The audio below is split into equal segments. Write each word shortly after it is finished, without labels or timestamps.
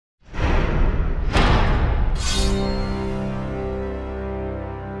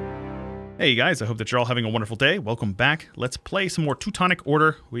Hey guys, I hope that you're all having a wonderful day. Welcome back. Let's play some more Teutonic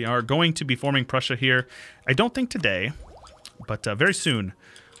Order. We are going to be forming Prussia here. I don't think today, but very soon.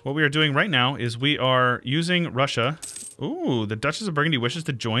 What we are doing right now is we are using Russia. Ooh, the Duchess of Burgundy wishes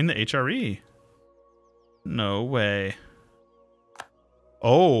to join the HRE. No way.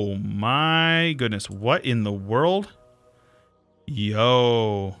 Oh my goodness. What in the world?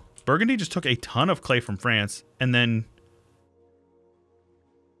 Yo. Burgundy just took a ton of clay from France and then...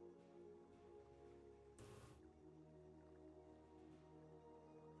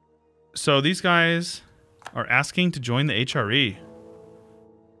 So these guys are asking to join the HRE.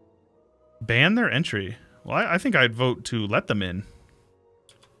 Ban their entry. Well, I think I'd vote to let them in.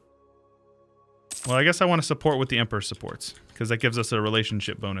 Well, I guess I want to support what the Emperor supports, because that gives us a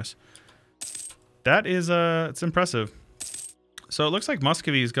relationship bonus. That is, it's impressive. So it looks like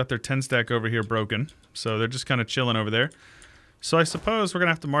Muscovy's got their 10 stack over here broken. So they're just kind of chilling over there. So I suppose we're going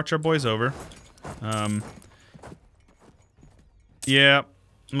to have to march our boys over. Yeah.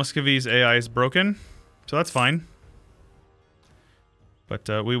 Muscovy's AI is broken, so that's fine. But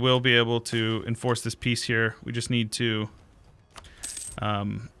we will be able to enforce this peace here. We just need to,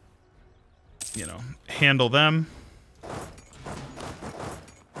 you know, handle them.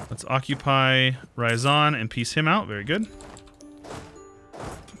 Let's occupy Ryazan and peace him out. Very good.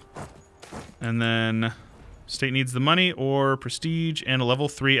 And then state needs the money or prestige and a level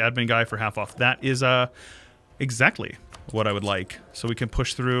 3 admin guy for half off. That is exactly what I would like, so we can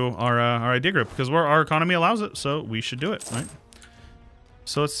push through our idea group, because our economy allows it, so we should do it, right?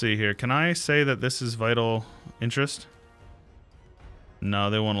 So let's see here. Can I say that this is vital interest? No,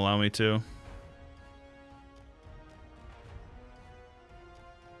 they won't allow me to.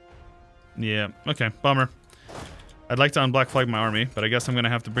 Yeah, okay, bummer. I'd like to unblack flag my army, but I guess I'm gonna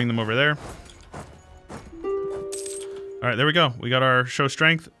have to bring them over there. All right, there we go. We got our show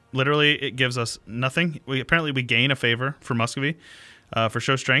strength. Literally, it gives us nothing. Apparently, we gain a favor for Muscovy. For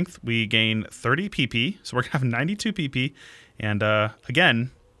show strength, we gain 30 PP. So we're going to have 92 PP. And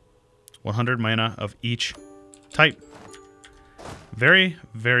again, 100 mana of each type. Very,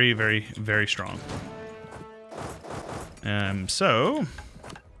 very, very, very strong. So,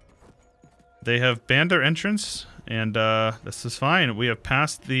 they have banned their entrance. And this is fine. We have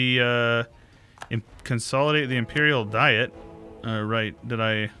passed the consolidate the Imperial Diet. Right, did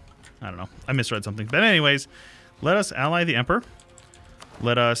I don't know. I misread something. But anyways, let us ally the Emperor.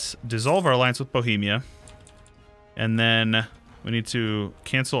 Let us dissolve our alliance with Bohemia. And then we need to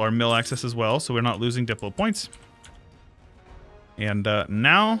cancel our mill access as well, so we're not losing Diplo points. And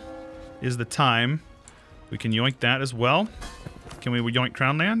now is the time. We can yoink that as well. Can we yoink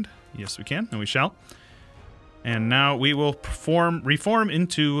Crown Land? Yes, we can, and we shall. And now we will reform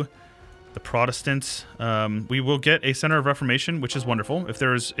into the Protestants. We will get a center of reformation, which is wonderful.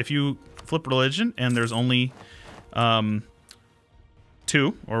 If you flip religion and there's only 2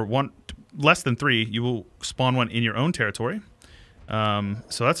 or 1 less than 3, you will spawn one in your own territory. So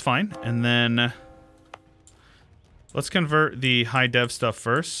that's fine. And then let's convert the high dev stuff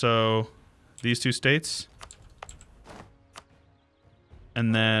first. So these 2 states,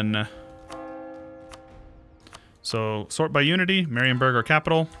 and then so sort by unity. Marienburg, our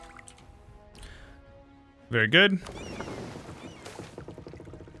capital. Very good.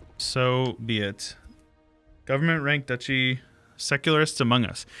 So be it. Government rank duchy, secularists among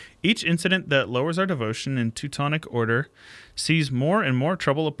us. Each incident that lowers our devotion in Teutonic Order sees more and more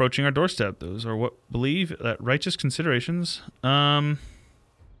trouble approaching our doorstep. Those are what believe that righteous considerations. So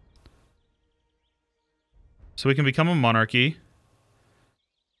we can become a monarchy.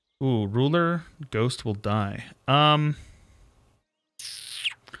 Ooh, ruler, ghost will die. I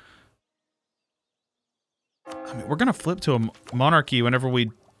mean, we're going to flip to a monarchy whenever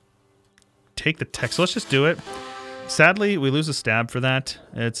we take the text. So let's just do it. Sadly, we lose a stab for that.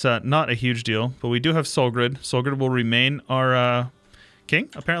 It's not a huge deal, but we do have Solgrid. Solgrid will remain our king,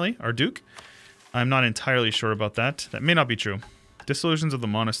 apparently, our duke. I'm not entirely sure about that. That may not be true. Dissolutions of the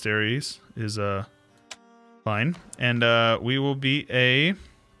monasteries is fine. And we will be a...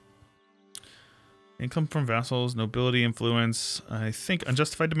 Income from vassals, nobility influence. I think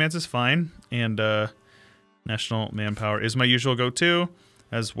unjustified demands is fine. And... national manpower is my usual go-to,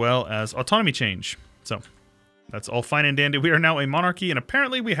 as well as autonomy change. So that's all fine and dandy. We are now a monarchy, and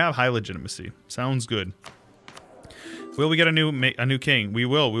apparently we have high legitimacy. Sounds good. Will we get a new king? We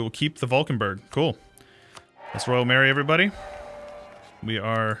will. We will keep the Valkenburg. Cool. Let's royal marry everybody. We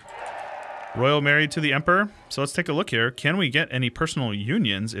are royal married to the Emperor. So let's take a look here. Can we get any personal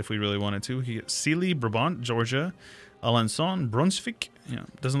unions if we really wanted to? We can get Sealy, Brabant, Georgia, Alençon, Brunswick. Yeah,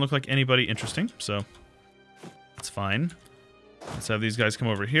 doesn't look like anybody interesting, so... That's fine. Let's have these guys come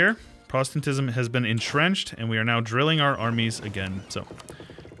over here. Protestantism has been entrenched, and we are now drilling our armies again. So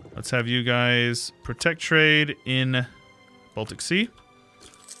let's have you guys protect trade in Baltic Sea.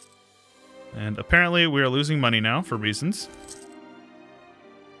 And apparently we are losing money now for reasons.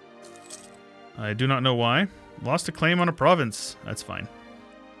 I do not know why. Lost a claim on a province. That's fine.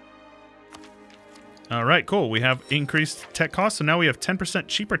 All right, cool. We have increased tech costs, so now we have 10%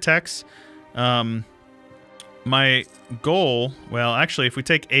 cheaper techs. My goal, well, actually, if we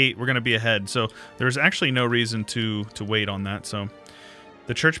take 8, we're going to be ahead. So there's actually no reason to wait on that. So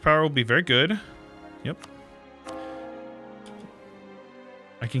the church power will be very good. Yep.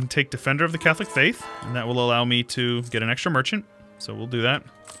 I can take Defender of the Catholic Faith, and that will allow me to get an extra merchant. So we'll do that.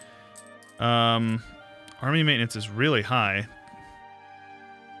 Army maintenance is really high.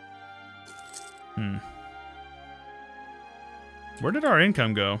 Where did our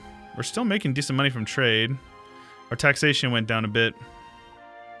income go? We're still making decent money from trade. Our taxation went down a bit.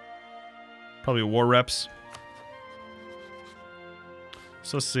 Probably war reps.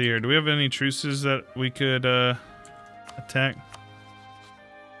 So let's see here. Do we have any truces that we could attack?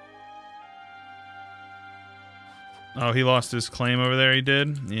 Oh, he lost his claim over there, he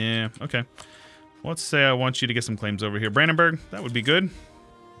did? Yeah, okay. Let's say I want you to get some claims over here. Brandenburg, that would be good.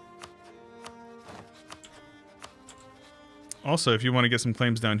 Also, if you want to get some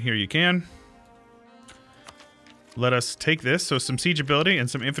claims down here, you can. Let us take this. So some siege ability and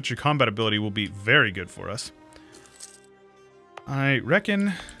some infantry combat ability will be very good for us. I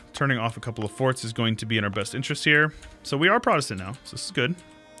reckon turning off a couple of forts is going to be in our best interest here. So we are Protestant now, so this is good.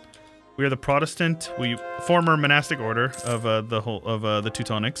 We are the Protestant, former monastic order of the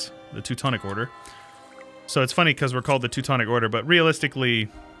Teutonics, the Teutonic Order. So it's funny because we're called the Teutonic Order, but realistically,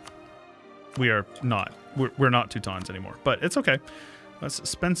 we are not. We're not Teutons anymore, but it's okay. Let's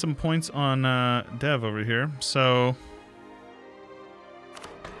spend some points on Dev over here. So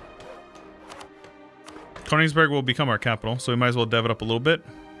Königsberg will become our capital, so we might as well dev it up a little bit.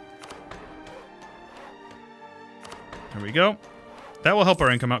 There we go. That will help our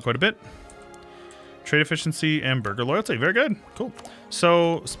income out quite a bit. Trade efficiency and burger loyalty. Very good. Cool.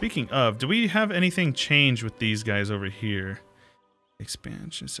 So speaking of, do we have anything change with these guys over here?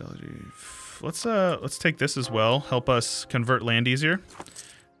 Expansion salary. Let's take this as well. Help us convert land easier.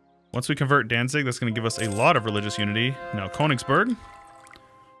 Once we convert Danzig, that's going to give us a lot of religious unity. Now Königsberg.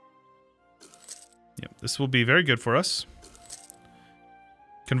 Yep, this will be very good for us.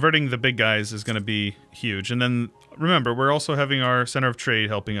 Converting the big guys is going to be huge. And then remember, we're also having our center of trade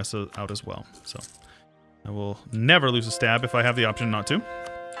helping us out as well. So I will never lose a stab if I have the option not to.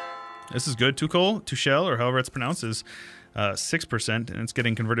 This is good. Tuchel, Tuchel, or however it's pronounced, is 6%, and it's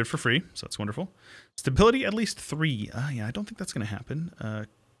getting converted for free, so that's wonderful. Stability at least 3. Yeah, I don't think that's going to happen.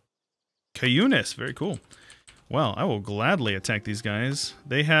 Cayunis, very cool. Well, I will gladly attack these guys.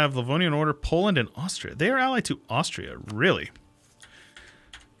 They have Livonian Order, Poland, and Austria. They are allied to Austria, really?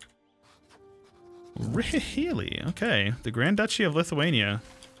 Really? Okay. The Grand Duchy of Lithuania.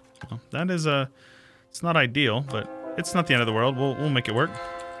 Well, that is it's not ideal, but it's not the end of the world. We'll make it work.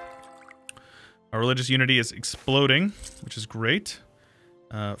 Our religious unity is exploding, which is great.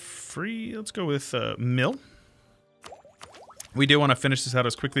 Free, let's go with mill. We do want to finish this out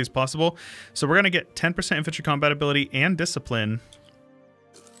as quickly as possible. So we're going to get 10% infantry combat ability and discipline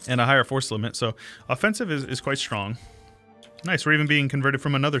and a higher force limit. So offensive is quite strong. Nice, we're even being converted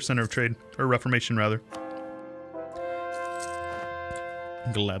from another center of trade, or reformation rather.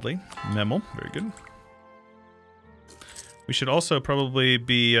 Gladly. Memel, very good. We should also probably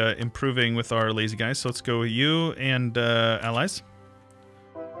be improving with our lazy guys. So let's go with you and allies.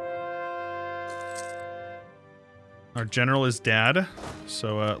 Our general is dad.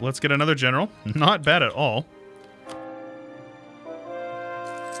 So let's get another general. Not bad at all.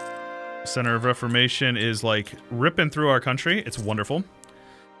 Center of Reformation is like ripping through our country. It's wonderful.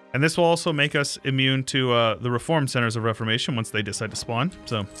 And this will also make us immune to the Reformed Centers of Reformation once they decide to spawn.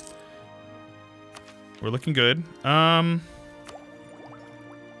 So we're looking good.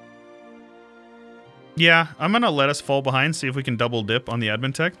 Yeah, I'm going to let us fall behind, see if we can double dip on the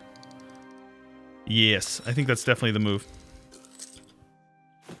admin tech. Yes, I think that's definitely the move.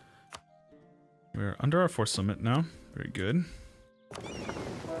 We're under our force limit now. Very good.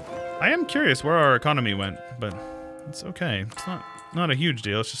 I am curious where our economy went, but it's okay. It's not a huge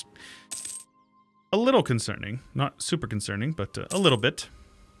deal. It's just a little concerning. Not super concerning, but a little bit.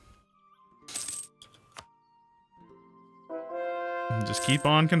 And just keep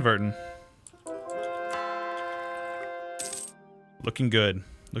on converting. Looking good.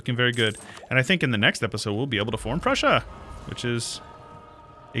 Looking very good. And I think in the next episode, we'll be able to form Prussia, which is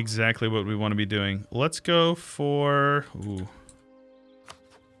exactly what we want to be doing. Let's go for... Ooh.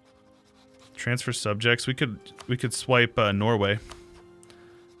 Transfer subjects. We could swipe Norway.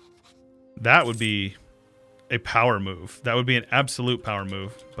 That would be a power move. That would be an absolute power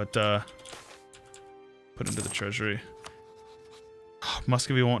move. But put into the treasury.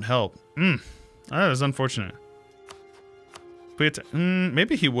 Muscovy won't help. That is unfortunate.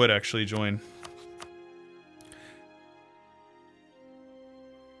 Maybe he would actually join.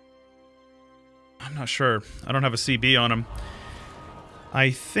 I'm not sure. I don't have a CB on him.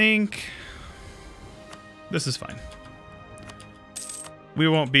 I think this is fine. We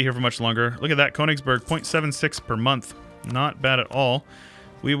won't be here for much longer. Look at that. Königsberg, 0.76 per month. Not bad at all.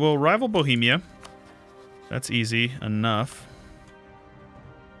 We will rival Bohemia. That's easy enough.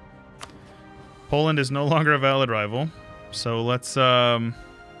 Poland is no longer a valid rival. So let's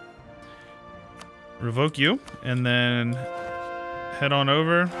revoke you and then head on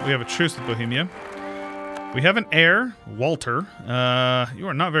over. We have a truce with Bohemia. We have an heir, Walter. You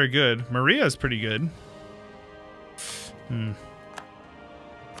are not very good. Maria is pretty good. We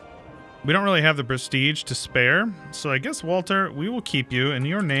don't really have the prestige to spare, so I guess, Walter, we will keep you, and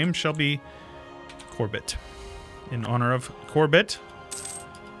your name shall be Corbett. In honor of Corbett,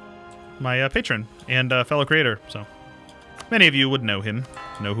 my patron and fellow creator. So many of you would know him,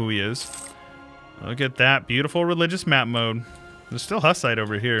 know who he is. Look at that beautiful religious map mode. There's still Hussite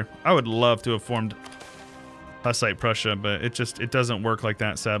over here. I would love to have formed Hussite Prussia, but it doesn't work like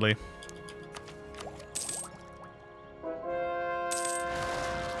that, sadly.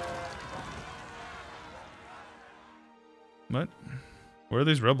 What? Where are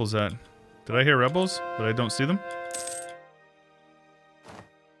these rebels at? Did I hear rebels, but I don't see them?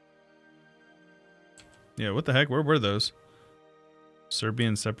 Yeah, what the heck? Where were those?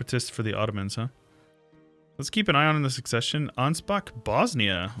 Serbian separatists for the Ottomans, huh? Let's keep an eye on the succession. Anspach,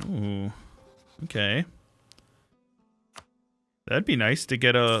 Bosnia. Ooh. Okay. That'd be nice to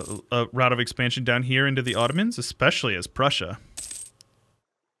get a route of expansion down here into the Ottomans, especially as Prussia.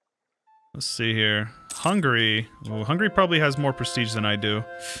 Let's see here. Hungary. Ooh, Hungary probably has more prestige than I do.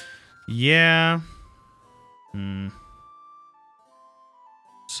 Yeah.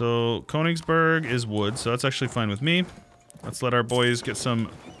 So, Königsberg is wood, so that's actually fine with me. Let's let our boys get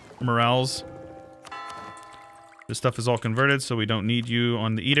some morals. This stuff is all converted, so we don't need you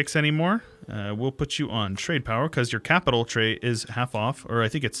on the edicts anymore. We'll put you on trade power, because your capital trade is half off. Or I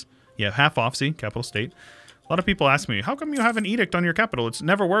think it's, yeah, half off, see? Capital state. A lot of people ask me, how come you have an edict on your capital? It's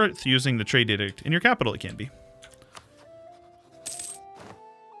never worth using the trade edict. In your capital, it can be.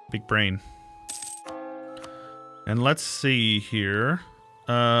 Big brain. And let's see here.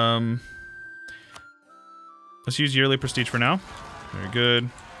 Let's use yearly prestige for now. Very good.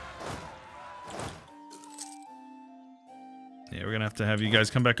 Yeah, we're gonna have you guys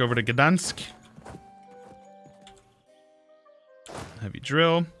come back over to Gdansk. Have you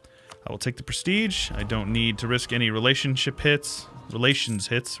drill. I will take the prestige. I don't need to risk any relations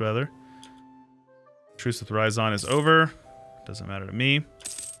hits, rather. Truce with Ryazan is over. Doesn't matter to me.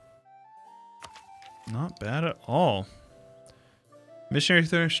 Not bad at all.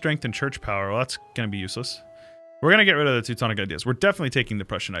 Missionary strength and church power. Well, that's going to be useless. We're going to get rid of the Teutonic ideas. We're definitely taking the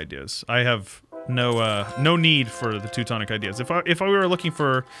Prussian ideas. I have no need for the Teutonic ideas. If I were looking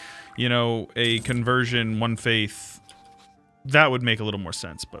for, you know, a conversion, one faith, that would make a little more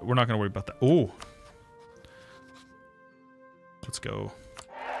sense. But we're not going to worry about that. Ooh. Let's go.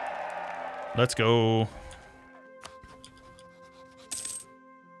 Let's go.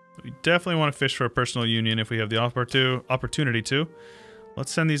 We definitely want to fish for a personal union if we have the opportunity to.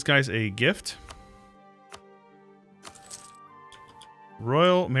 Let's send these guys a gift.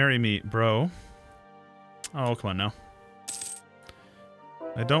 Royal marry me, bro. Oh, come on now.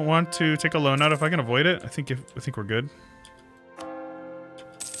 I don't want to take a loan out if I can avoid it. I think we're good.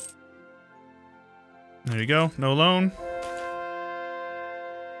 There you go. No loan.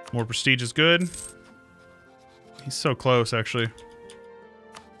 More prestige is good. He's so close, actually.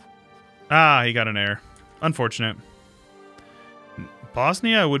 Ah, he got an heir. Unfortunate.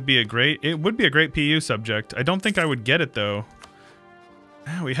 Bosnia would be a great PU subject. I don't think I would get it though.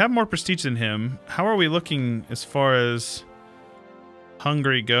 We have more prestige than him. How are we looking as far as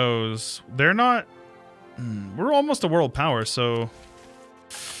Hungary goes? They're not. We're almost a world power, so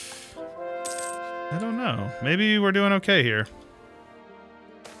I don't know. Maybe we're doing okay here.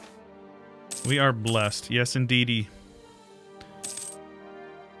 We are blessed. Yes, indeedy.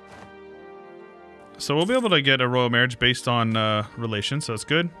 So we'll be able to get a royal marriage based on relations, so that's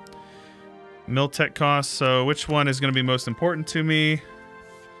good. Mill tech costs, so which one is going to be most important to me?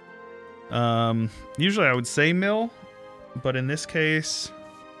 Usually I would say mill, but in this case,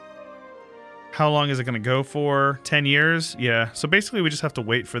 How long is it going to go for? 10 years? Yeah. So basically we just have to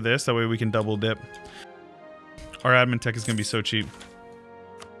wait for this. That way we can double dip. Our admin tech is going to be so cheap.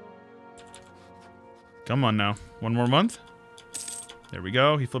 Come on now. One more month. There we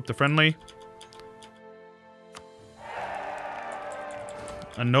go. He flipped the friendly.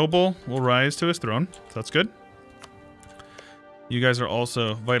 A noble will rise to his throne. So that's good. You guys are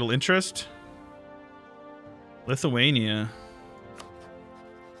also vital interest. Lithuania.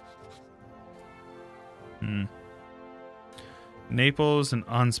 Naples and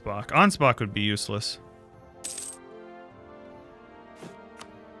Ansbach. Ansbach would be useless.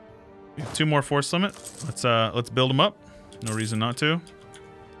 We have 2 more force limit. Let's build them up. No reason not to.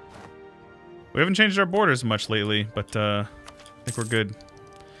 We haven't changed our borders much lately, but I think we're good.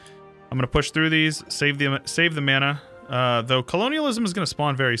 I'm gonna push through these, save the mana. Though colonialism is gonna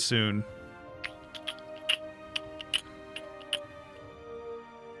spawn very soon.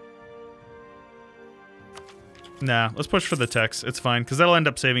 Nah, let's push for the techs. It's fine, because that'll end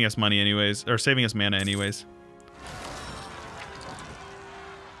up saving us money anyways, or saving us mana anyways.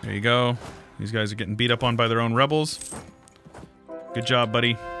 There you go. These guys are getting beat up on by their own rebels. Good job,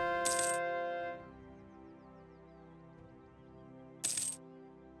 buddy.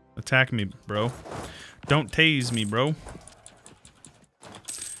 Attack me, bro. Don't tase me, bro.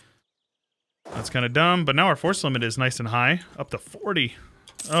 That's kind of dumb, but now our force limit is nice and high. Up to 40.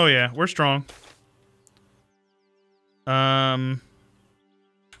 Oh yeah, we're strong.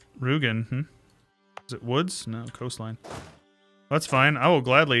 Rugen, Is it woods? No, coastline. That's fine. I will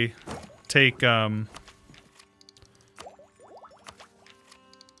gladly take, anything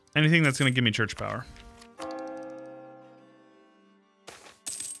that's going to give me church power.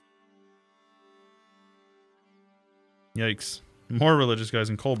 Yikes. More religious guys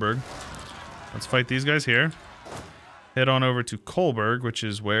in Kolberg. Let's fight these guys here. Head on over to Kolberg, which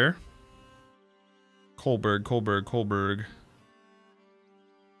is where? Kolberg.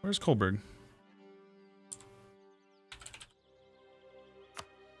 Where's Kolberg?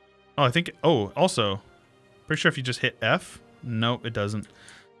 Oh, I think... Oh, also. Pretty sure if you just hit F... Nope, it doesn't.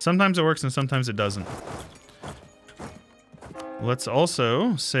 Sometimes it works and sometimes it doesn't. Let's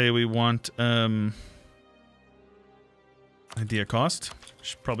also say we want... idea cost.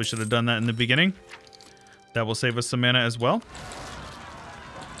 Probably should have done that in the beginning. That will save us some mana as well.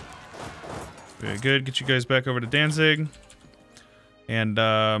 Very good. Get you guys back over to Danzig. And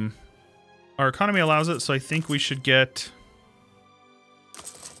our economy allows it, so I think we should get...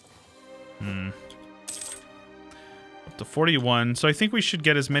 Up to 41. So I think we should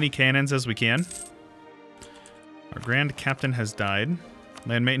get as many cannons as we can. Our Grand Captain has died.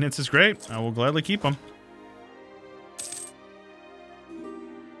 Land maintenance is great. I will gladly keep them.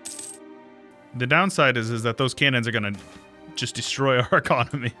 The downside is that those cannons are going to just destroy our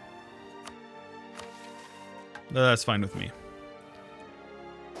economy. That's fine with me.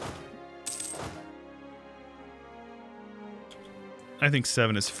 I think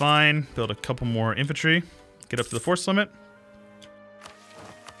 7 is fine. Build a couple more infantry. Get up to the force limit.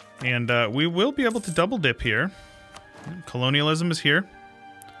 And we will be able to double dip here. Colonialism is here.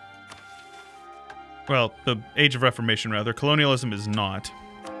 Well, the Age of Reformation, rather. Colonialism is not.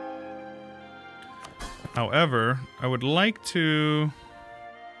 However, I would like to...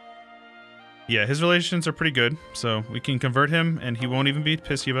 Yeah, his relations are pretty good, so we can convert him, and he won't even be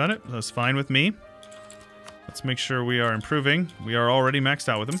pissy about it. That's fine with me. Let's make sure we are improving. We are already maxed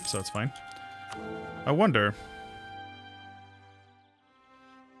out with him, so that's fine. I wonder...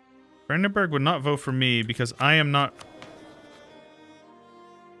 Brandenburg would not vote for me because I am not...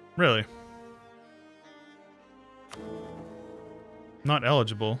 Really? Not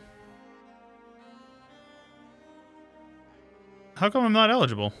eligible. How come I'm not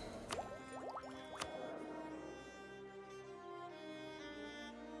eligible?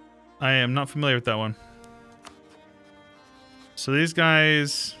 I am not familiar with that one. So these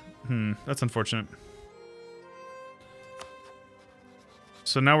guys... that's unfortunate.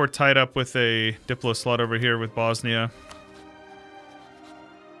 So now we're tied up with a Diplo slot over here with Bosnia.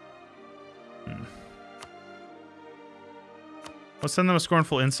 Let's send them a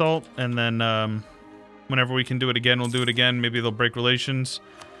scornful insult, and then whenever we can do it again, we'll do it again. Maybe they'll break relations.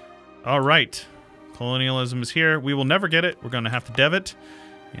 All right. Colonialism is here. We will never get it. We're going to have to dev it.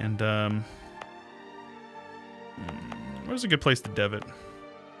 And where's a good place to dev it?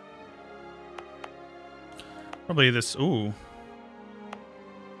 Probably this... Ooh.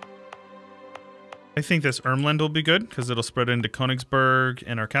 I think this Ermland will be good, because it'll spread into Königsberg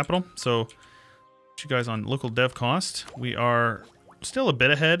and our capital. So, you guys on local dev cost. We are still a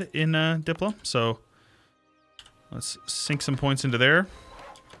bit ahead in Diplo, so let's sink some points into there.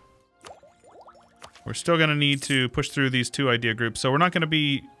 We're still going to need to push through these 2 idea groups, so we're not going to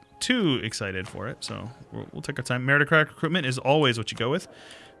be too excited for it. So we'll take our time. Meritocratic recruitment is always what you go with.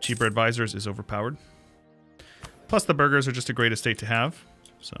 Cheaper advisors is overpowered. Plus the burghers are just a great estate to have.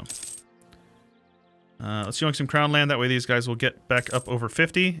 So let's yoink some crown land. That way these guys will get back up over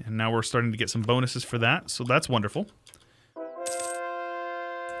 50. And now we're starting to get some bonuses for that. So that's wonderful.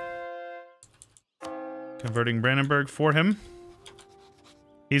 Converting Brandenburg for him.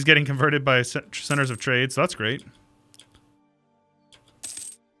 He's getting converted by centers of trade, so that's great.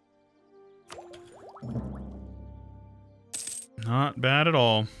 Not bad at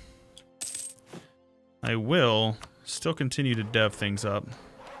all. I will still continue to dev things up.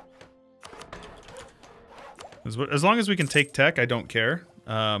 As long as we can take tech, I don't care.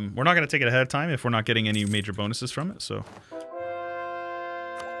 We're not going to take it ahead of time if we're not getting any major bonuses from it, so...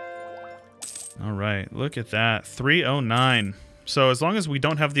 Alright, look at that. 309. So as long as we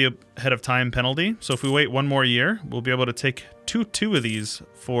don't have the ahead of time penalty, so if we wait 1 more year, we'll be able to take two of these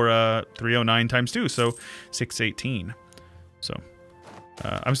for 309 times 2, so 618. So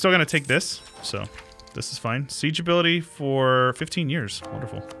I'm still going to take this, so this is fine. Siege ability for 15 years.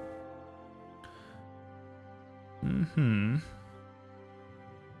 Wonderful.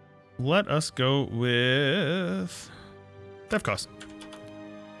 Let us go with dev cost.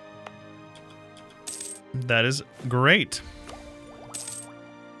 That is great.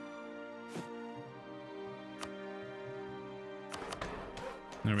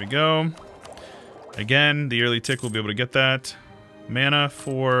 There we go. Again, the yearly tick will be able to get that. Mana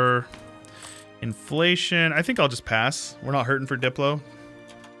for inflation. I think I'll just pass. We're not hurting for Diplo.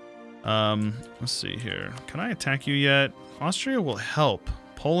 Let's see here. Can I attack you yet? Austria will help.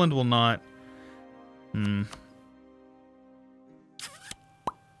 Poland will not.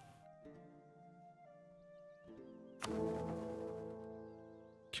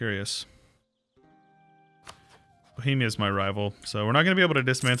 Curious. Bohemia is my rival, so we're not going to be able to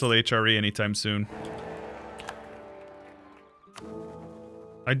dismantle the HRE anytime soon.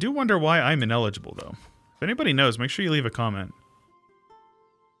 I do wonder why I'm ineligible, though. If anybody knows, make sure you leave a comment.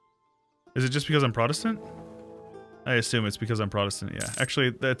 Is it just because I'm Protestant? I assume it's because I'm Protestant, yeah. Actually,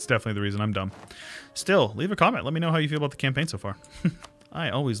 that's definitely the reason I'm dumb. Still, leave a comment. Let me know how you feel about the campaign so far.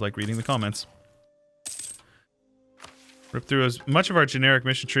 I always like reading the comments. Rip through as much of our generic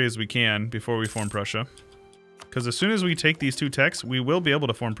mission tree as we can before we form Prussia. Because as soon as we take these 2 techs, we will be able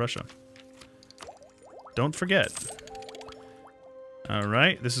to form Prussia. Don't forget.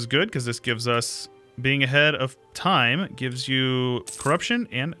 Alright, this is good because this gives us, being ahead of time, gives you corruption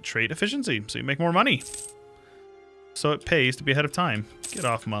and trade efficiency. So you make more money. So it pays to be ahead of time. Get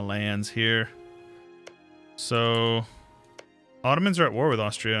off my lands here. So, Ottomans are at war with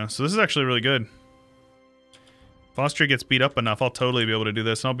Austria. So this is actually really good. If Austria gets beat up enough, I'll totally be able to do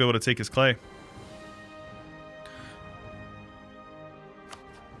this. And I'll be able to take his clay.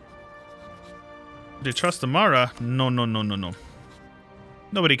 Do you trust Amara? No, no, no, no, no.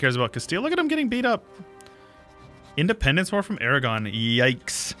 Nobody cares about Castile. Look at him getting beat up. Independence War from Aragon.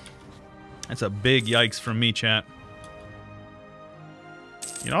 Yikes. That's a big yikes from me, chat.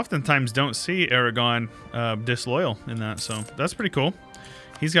 You oftentimes don't see Aragon disloyal in that, so that's pretty cool.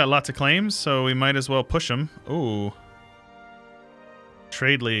 He's got lots of claims, so we might as well push him. Ooh.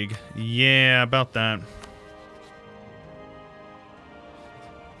 Trade League. Yeah, about that.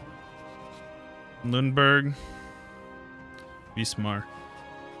 Lundberg. Wismar.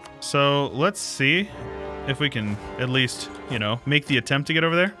 So let's see if we can at least, you know, make the attempt to get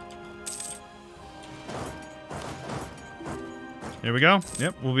over there. Here we go.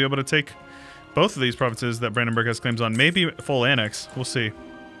 Yep, we'll be able to take both of these provinces that Brandenburg has claims on. Maybe full annex. We'll see.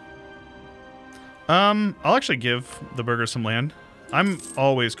 I'll actually give the burghers some land. I'm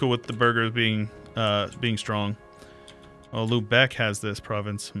always cool with the burghers being strong. Oh, Lubeck has this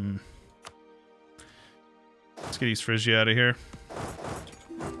province. Let's get East Frisia out of here.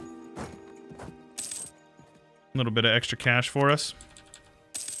 A little bit of extra cash for us.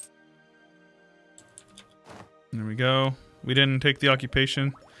 There we go. We didn't take the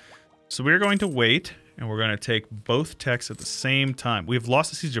occupation. So we're going to wait, and we're going to take both techs at the same time. We've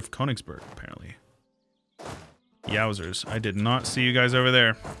lost the siege of Königsberg, apparently. Yowzers. I did not see you guys over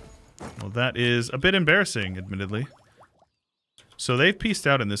there. Well, that is a bit embarrassing, admittedly. So they've pieced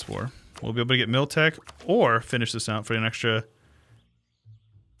out in this war. We'll be able to get mill tech or finish this out for an extra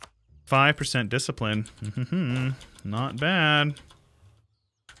 5% discipline. Not bad.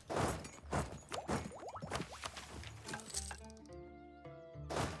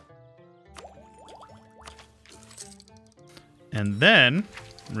 And then,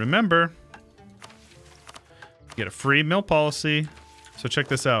 remember, you get a free mill policy. So check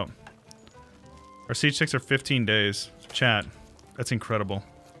this out. Our siege ticks are 15 days. Chat. That's incredible.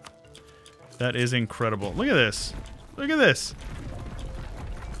 That is incredible. Look at this. Look at this.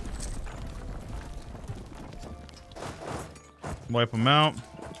 Wipe them out.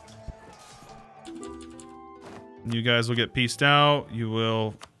 You guys will get pieced out. You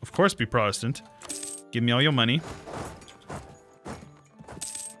will, of course, be Protestant. Give me all your money.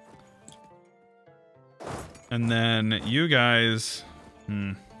 And then you guys...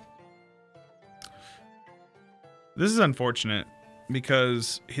 This is unfortunate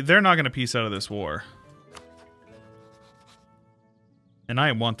because they're not going to peace out of this war. And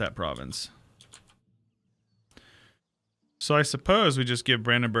I want that province. So I suppose we just give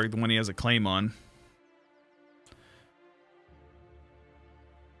Brandenburg the one he has a claim on.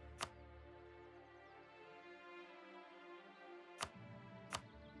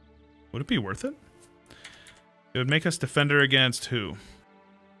 Would it be worth it? It would make us defender against who?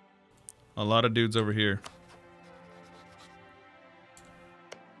 A lot of dudes over here.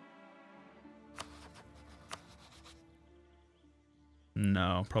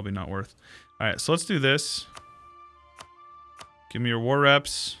 No, probably not worth. Alright, so let's do this. Give me your war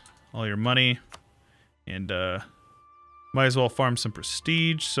reps, all your money, and might as well farm some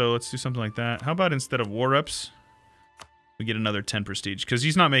prestige, so let's do something like that. How about instead of war reps, we get another 10 prestige, because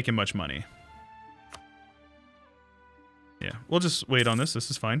he's not making much money. Yeah, we'll just wait on this.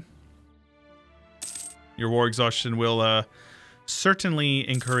 This is fine. Your war exhaustion will certainly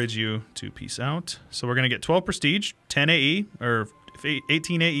encourage you to peace out. So we're going to get 12 prestige, 10 AE, or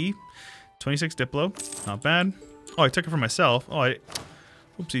 18 AE, 26 Diplo. Not bad. Oh, I took it for myself. Oh,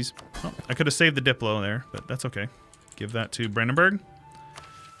 oopsies. Oh, I could have saved the Diplo there, but that's okay. Give that to Brandenburg.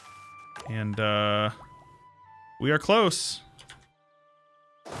 And we are close.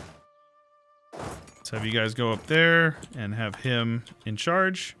 Let's have you guys go up there and have him in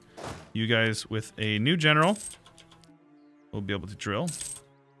charge. You guys with a new general will be able to drill.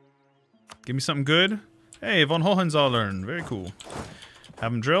 Give me something good. Hey, von Hohenzollern. Very cool.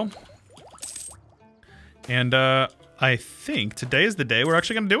 Have him drill. And I think today is the day we're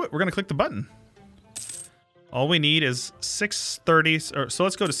actually going to do it. We're going to click the button. All we need is 630. So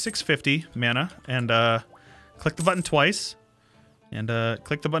let's go to 650 mana and click the button twice. And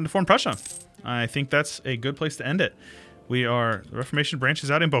click the button to form Prussia. I think that's a good place to end it. The Reformation branch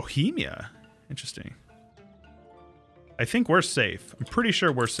is out in Bohemia. Interesting. I think we're safe. I'm pretty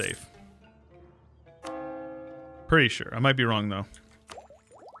sure we're safe. Pretty sure. I might be wrong, though.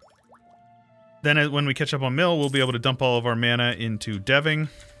 Then when we catch up on Mill, we'll be able to dump all of our mana into Deving.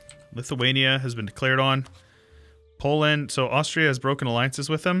 Lithuania has been declared on. Poland. So Austria has broken alliances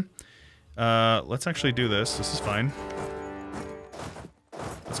with them. Let's actually do this. This is fine.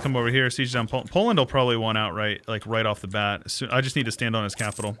 Let's come over here, siege down Poland. Poland will probably want out right off the bat. I just need to stand on his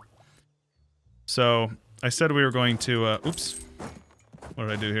capital. So I said we were going to. Oops. What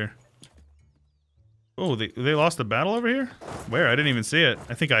did I do here? Oh, they lost the battle over here? Where? I didn't even see it.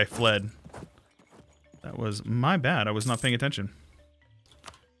 I think I fled. That was my bad. I was not paying attention.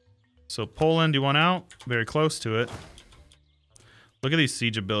 So Poland, you want out? Very close to it. Look at these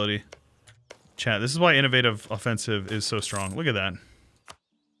siege ability. Chat, this is why innovative offensive is so strong. Look at that.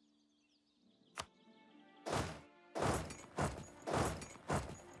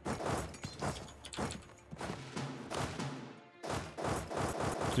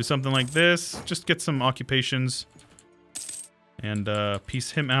 Do something like this. Just get some occupations. And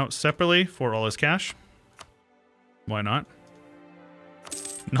piece him out separately for all his cash. Why not?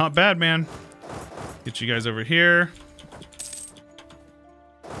 Not bad, man. Get you guys over here.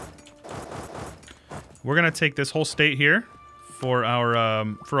 We're gonna take this whole state here for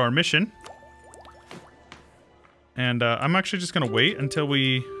our mission. And I'm actually just gonna wait until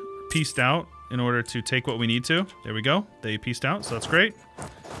we pieced out in order to take what we need to. There we go. They pieced out, so that's great.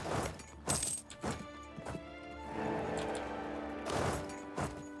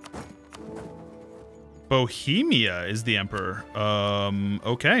 Bohemia is the emperor.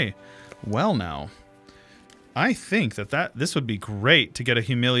 Okay. Well now. I think this would be great to get a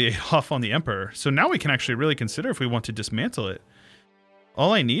humiliate off on the emperor. So now we can actually really consider if we want to dismantle it.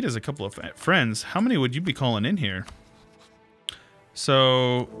 All I need is a couple of friends. How many would you be calling in here?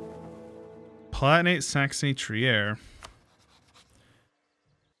 So Palatinate, Saxony, Trier.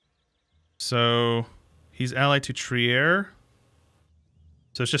 So he's allied to Trier.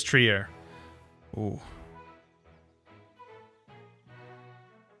 So it's just Trier. Ooh.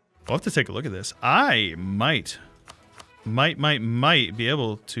 We'll have to take a look at this. I might be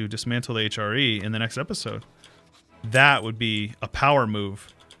able to dismantle the HRE in the next episode. That would be a power move.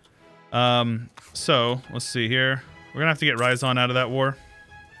 So, let's see here. We're going to have to get Ryzon out of that war.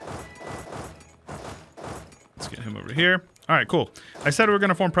 get him over here. All right, cool. I said we were going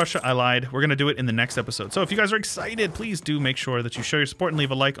to form Prussia. I lied. We're going to do it in the next episode. So if you guys are excited, please do make sure that you show your support and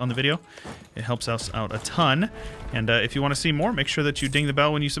leave a like on the video. It helps us out a ton. And if you want to see more, make sure that you ding the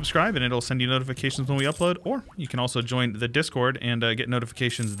bell when you subscribe, and it'll send you notifications when we upload. Or you can also join the Discord and get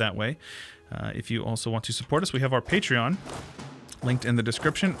notifications that way. If you also want to support us, we have our Patreon linked in the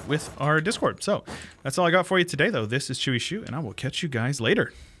description with our Discord. So that's all I got for you today, though. This is Chewyshoot, and I will catch you guys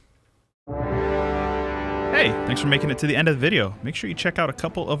later. Hey, thanks for making it to the end of the video. Make sure you check out a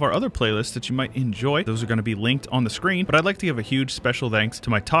couple of our other playlists that you might enjoy. Those are going to be linked on the screen, but I'd like to give a huge special thanks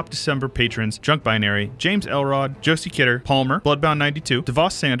to my top December patrons: Junk Binary, James Elrod, Josie Kidder, Palmer, Bloodbound92,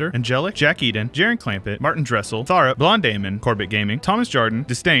 Devos Sander, Angelic, Jack Eden, Jaren Clampett, Martin Dressel, Thara, Blonde Damon, Corbett Gaming, Thomas Jarden,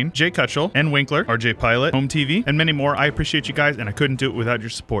 Disdain, Jay Cutchell, N Winkler, RJ Pilot, Home TV, and many more. I appreciate you guys, and I couldn't do it without your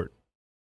support.